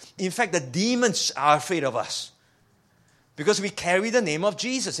demons. In fact, the demons are afraid of us. Because we carry the name of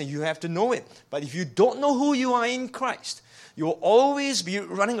Jesus, and you have to know it. But if you don't know who you are in Christ, you will always be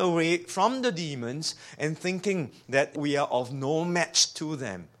running away from the demons and thinking that we are of no match to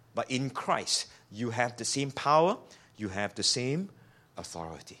them. But in Christ, you have the same power, you have the same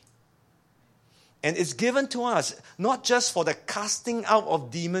authority. And it's given to us not just for the casting out of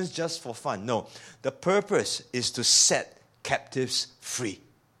demons just for fun. No, the purpose is to set captives free.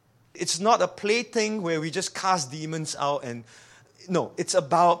 It's not a plaything where we just cast demons out and... No, it's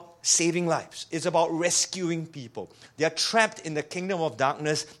about saving lives. It's about rescuing people. They are trapped in the kingdom of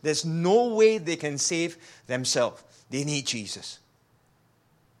darkness. There's no way they can save themselves. They need Jesus.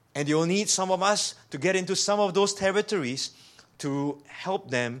 And you'll need some of us to get into some of those territories to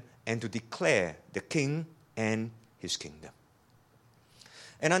help them and to declare the King and his kingdom.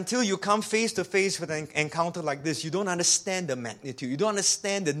 And until you come face to face with an encounter like this, you don't understand the magnitude. You don't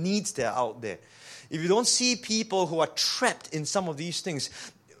understand the needs that are out there. If you don't see people who are trapped in some of these things,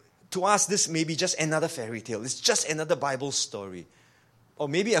 to us this may be just another fairy tale. It's just another Bible story. Or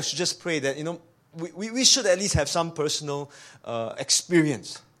maybe I should just pray that, we should at least have some personal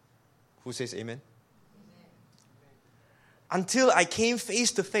experience. Who says amen? Until I came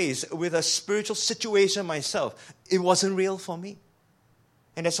face to face with a spiritual situation myself, it wasn't real for me.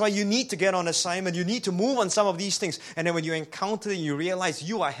 And that's why you need to get on assignment. You need to move on some of these things. And then when you encounter it, you realize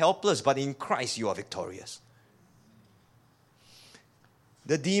you are helpless, but in Christ you are victorious.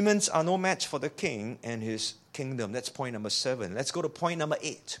 The demons are no match for the king and his kingdom. That's point number 7. Let's go to point number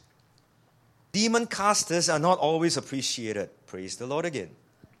 8. Demon casters are not always appreciated. Praise the Lord again.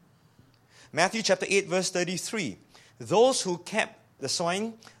 Matthew chapter 8 verse 33. Those who kept the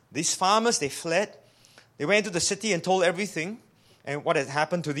swine, these farmers, they fled. They went to the city and told everything and what had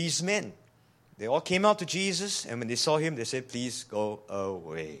happened to these men. They all came out to Jesus, and when they saw him, they said, please go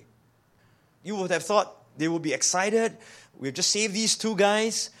away. You would have thought they would be excited. We've just saved these 2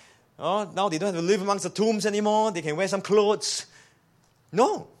 guys. Oh, now they don't have to live amongst the tombs anymore. They can wear some clothes.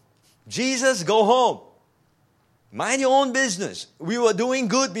 No. Jesus, go home. Mind your own business. We were doing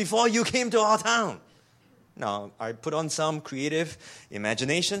good before you came to our town. Now, I put on some creative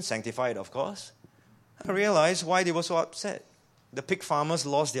imagination, sanctified of course. I realized why they were so upset. The pig farmers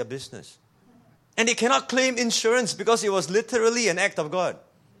lost their business. And they cannot claim insurance because it was literally an act of God.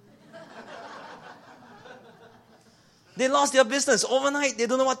 They lost their business. Overnight, they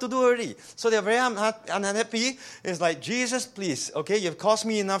don't know what to do already. So they're very unhappy. It's like, Jesus, please, okay, you've caused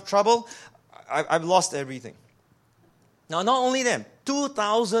me enough trouble. I've lost everything. Now, not only them,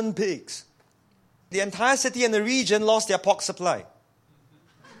 2,000 pigs. The entire city and the region lost their pork supply.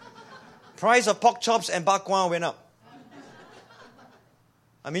 Price of pork chops and bak kwa went up.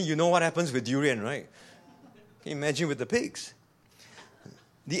 I mean, you know what happens with durian, right? Can you imagine with the pigs?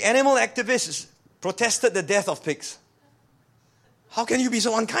 The animal activists protested the death of pigs. How can you be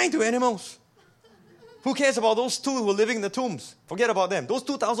so unkind to animals? Who cares about those 2 who are living in the tombs? Forget about them. Those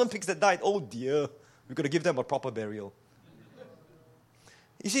 2,000 pigs that died, oh dear, we've got to give them a proper burial.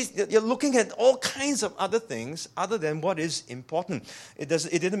 You see, you're looking at all kinds of other things other than what is important. It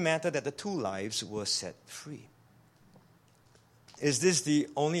didn't matter that the 2 lives were set free. Is this the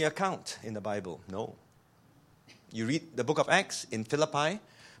only account in the Bible? No. You read the book of Acts in Philippi,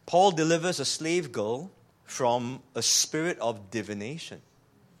 Paul delivers a slave girl from a spirit of divination.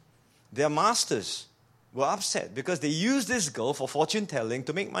 Their masters were upset because they used this girl for fortune telling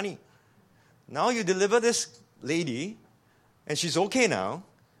to make money. Now you deliver this lady and she's okay now.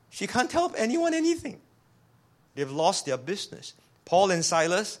 She can't help anyone anything. They've lost their business. Paul and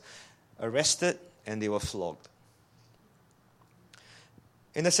Silas arrested and they were flogged.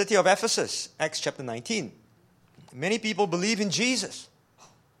 In the city of Ephesus, Acts chapter 19, many people believe in Jesus.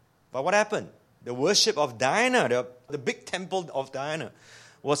 But what happened? The worship of Diana, the big temple of Diana,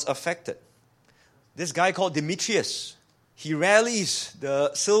 was affected. This guy called Demetrius, he rallies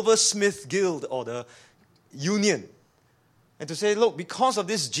the silversmith guild or the union. And to say, look, because of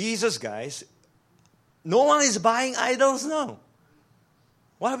this Jesus, guys, no one is buying idols now.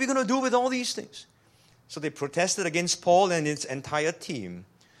 What are we going to do with all these things? So they protested against Paul and his entire team.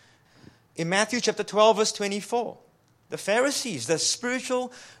 In Matthew chapter 12, verse 24, the Pharisees, the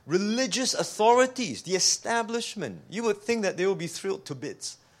spiritual religious authorities, the establishment, you would think that they would be thrilled to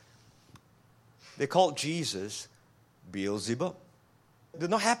bits. They called Jesus Beelzebub. They're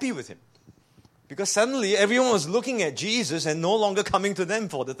not happy with him. Because suddenly everyone was looking at Jesus and no longer coming to them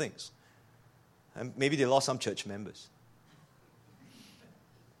for the things. And maybe they lost some church members.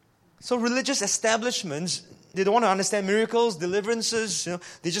 So religious establishments, they don't want to understand miracles, deliverances.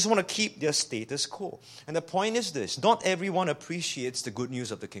 They just want to keep their status quo. And the point is this: not everyone appreciates the good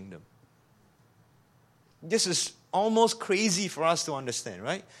news of the kingdom. This is almost crazy for us to understand,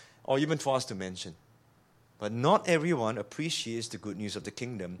 right? Or even for us to mention. But not everyone appreciates the good news of the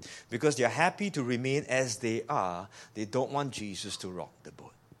kingdom because they are happy to remain as they are. They don't want Jesus to rock the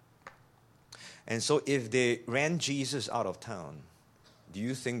boat. And so if they ran Jesus out of town, do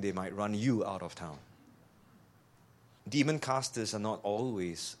you think they might run you out of town? Demon casters are not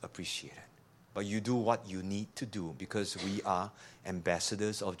always appreciated. But you do what you need to do because we are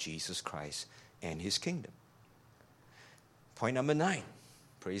ambassadors of Jesus Christ and His kingdom. Point number 9.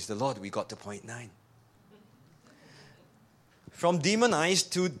 Praise the Lord, we got to point 9. From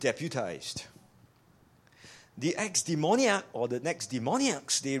demonized to deputized. The ex-demoniac or the next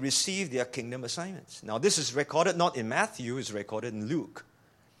demoniacs, they received their kingdom assignments. Now this is recorded not in Matthew, it's recorded in Luke.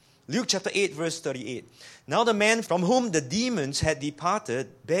 Luke chapter 8 verse 38. Now the man from whom the demons had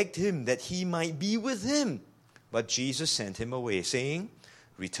departed begged him that he might be with him. But Jesus sent him away, saying,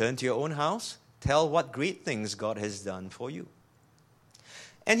 return to your own house, tell what great things God has done for you.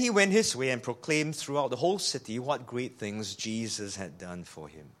 And he went his way and proclaimed throughout the whole city what great things Jesus had done for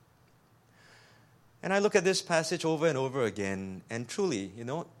him. And I look at this passage over and over again, and truly,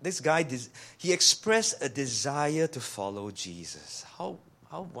 this guy, he expressed a desire to follow Jesus. How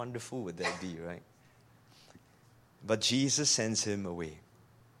wonderful would that be, right? But Jesus sends him away.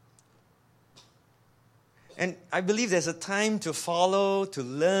 And I believe there's a time to follow, to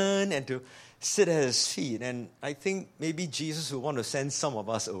learn, and to sit at His feet. And I think maybe Jesus would want to send some of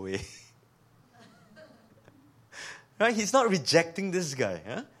us away. Right? He's not rejecting this guy.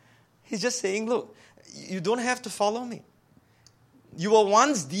 Huh? He's just saying, look, you don't have to follow me. You were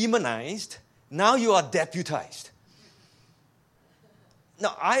once demonized, now you are deputized.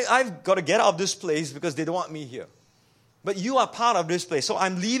 Now, I've got to get out of this place because they don't want me here. But you are part of this place, so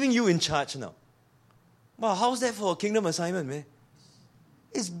I'm leaving you in charge now. Well, how's that for a kingdom assignment, man?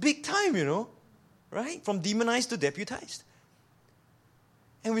 It's big time, right? From demonized to deputized.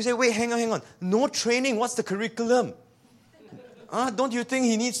 And we say, wait, hang on. No training, what's the curriculum? Don't you think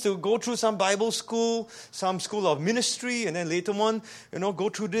he needs to go through some Bible school, some school of ministry, and then later on, go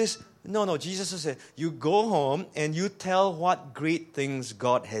through this? No, Jesus said, you go home and you tell what great things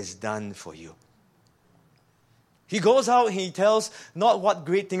God has done for you. He goes out, he tells not what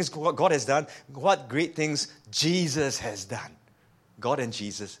great things God has done, what great things Jesus has done. God and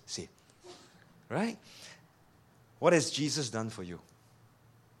Jesus say. Right? What has Jesus done for you?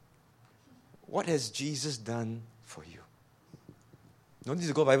 What has Jesus done for you? No need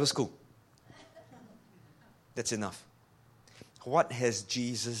to go to Bible school. That's enough. What has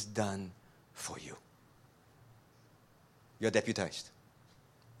Jesus done for you? You're deputized.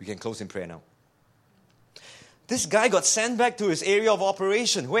 We can close in prayer now. This guy got sent back to his area of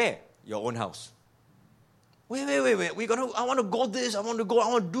operation. Where? Your own house. Wait. I want to go this, I want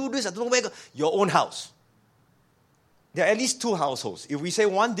to do this, I don't know where. Your own house. There are at least 2 households. If we say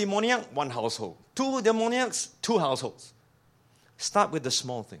 1 demoniac, 1 household. 2 demoniacs, 2 households. Start with the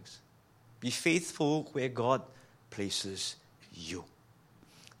small things. Be faithful where God places you.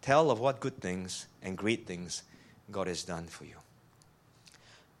 Tell of what good things and great things God has done for you.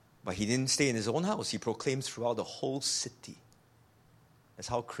 But he didn't stay in his own house. He proclaimed throughout the whole city. That's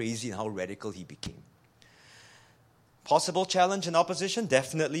how crazy and how radical he became. Possible challenge and opposition?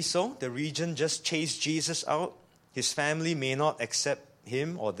 Definitely so. The region just chased Jesus out. His family may not accept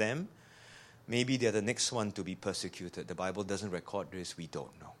him or them. Maybe they're the next one to be persecuted. The Bible doesn't record this. We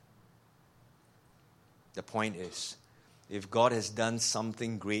don't know. The point is, if God has done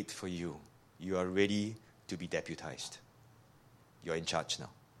something great for you, you are ready to be deputized. You're in charge now.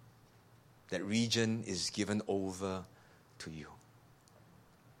 That region is given over to you.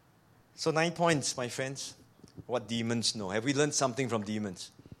 So 9 points, my friends. What demons know. Have we learned something from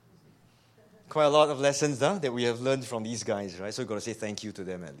demons? Quite a lot of lessons that we have learned from these guys, right? So we've got to say thank you to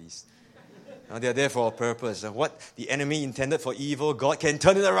them at least. Now, they're there for a purpose. What the enemy intended for evil, God can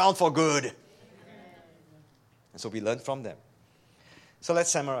turn it around for good. And so we learn from them. So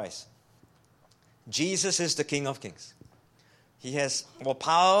let's summarize. Jesus is the King of Kings. He has all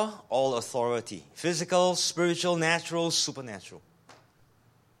power, all authority. Physical, spiritual, natural, supernatural.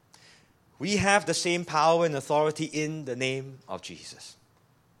 We have the same power and authority in the name of Jesus.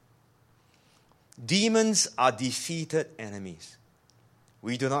 Demons are defeated enemies.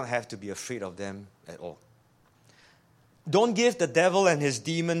 We do not have to be afraid of them at all. Don't give the devil and his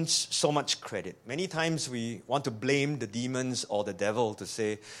demons so much credit. Many times we want to blame the demons or the devil to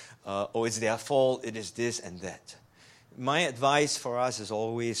say, oh, it's their fault, it is this and that. My advice for us is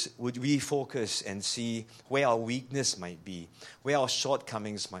always, would we focus and see where our weakness might be, where our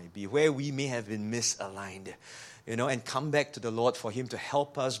shortcomings might be, where we may have been misaligned, and come back to the Lord for Him to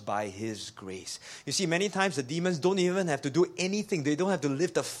help us by His grace. You see, many times the demons don't even have to do anything. They don't have to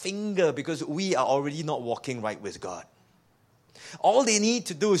lift a finger because we are already not walking right with God. All they need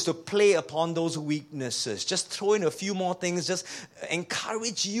to do is to play upon those weaknesses. Just throw in a few more things. Just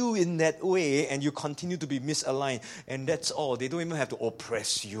encourage you in that way and you continue to be misaligned. And that's all. They don't even have to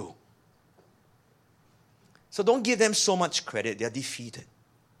oppress you. So don't give them so much credit. They're defeated.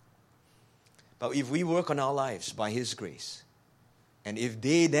 But if we work on our lives by His grace, and if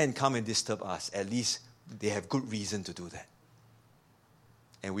they then come and disturb us, at least they have good reason to do that.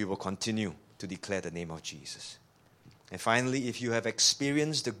 And we will continue to declare the name of Jesus. And finally, if you have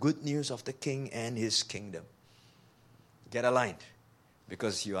experienced the good news of the King and His kingdom, get aligned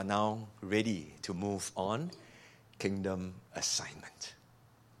because you are now ready to move on kingdom assignment.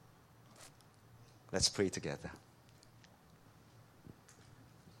 Let's pray together.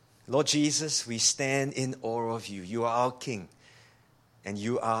 Lord Jesus, we stand in awe of You. You are our King and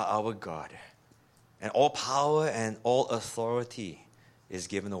You are our God. And all power and all authority is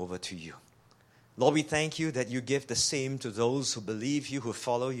given over to You. Lord, we thank You that You give the same to those who believe You, who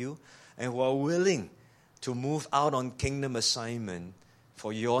follow You, and who are willing to move out on kingdom assignment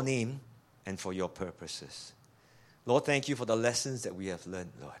for Your name and for Your purposes. Lord, thank You for the lessons that we have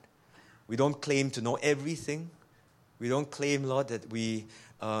learned, Lord. We don't claim to know everything. We don't claim, Lord, that we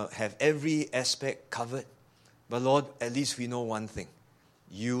have every aspect covered. But Lord, at least we know one thing.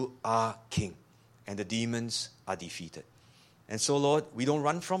 You are King, and the demons are defeated. And so, Lord, we don't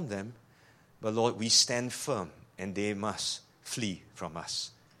run from them. But Lord, we stand firm and they must flee from us.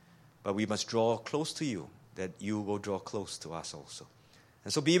 But we must draw close to You, that You will draw close to us also.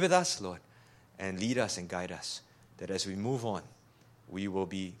 And so be with us, Lord, and lead us and guide us, that as we move on, we will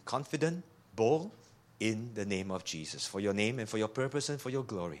be confident, bold, in the name of Jesus. For Your name and for Your purpose and for Your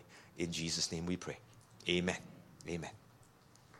glory. In Jesus' name we pray. Amen. Amen.